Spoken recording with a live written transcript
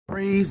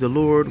Praise the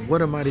Lord.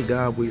 What a mighty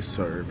God we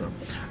serve.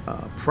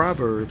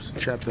 Proverbs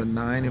chapter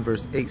 9 and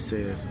verse 8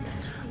 says,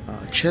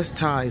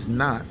 chastise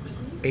not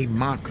a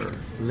mocker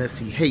lest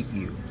he hate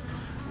you.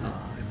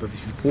 But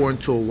if you pour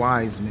into a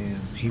wise man,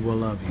 he will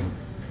love you.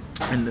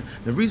 And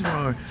the reason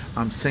why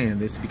I'm saying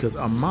this is because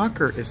a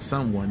mocker is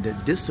someone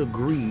that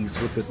disagrees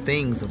with the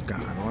things of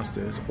God,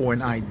 or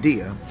an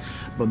idea,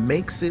 but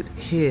makes it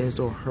his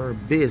or her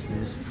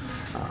business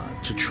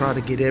to try to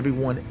get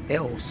everyone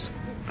else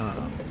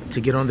to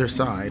get on their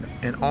side,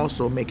 and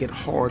also make it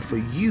hard for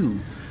you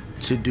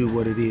to do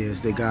what it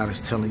is that God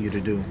is telling you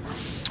to do.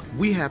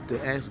 We have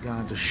to ask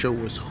God to show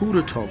us who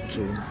to talk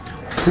to,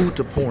 who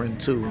to pour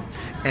into,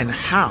 and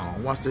how,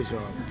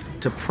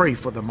 to pray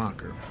for the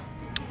mocker.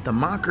 The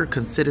mocker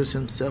considers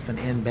himself an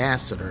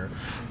ambassador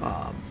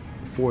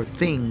for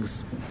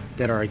things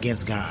that are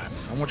against God.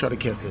 I want y'all to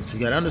catch this. You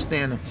got to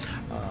understand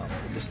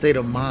the state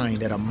of mind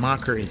that a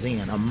mocker is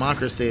in. A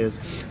mocker says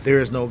there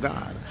is no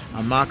God.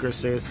 A mocker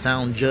says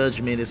sound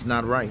judgment is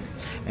not right.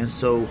 And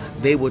so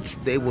they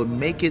would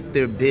make it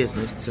their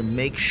business to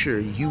make sure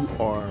you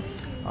are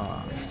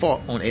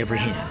fought on every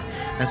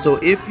hand. And so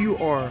if you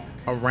are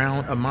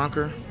around a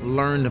mocker,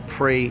 learn to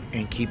pray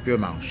and keep your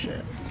mouth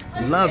shut.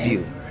 Love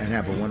you and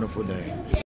have a wonderful day.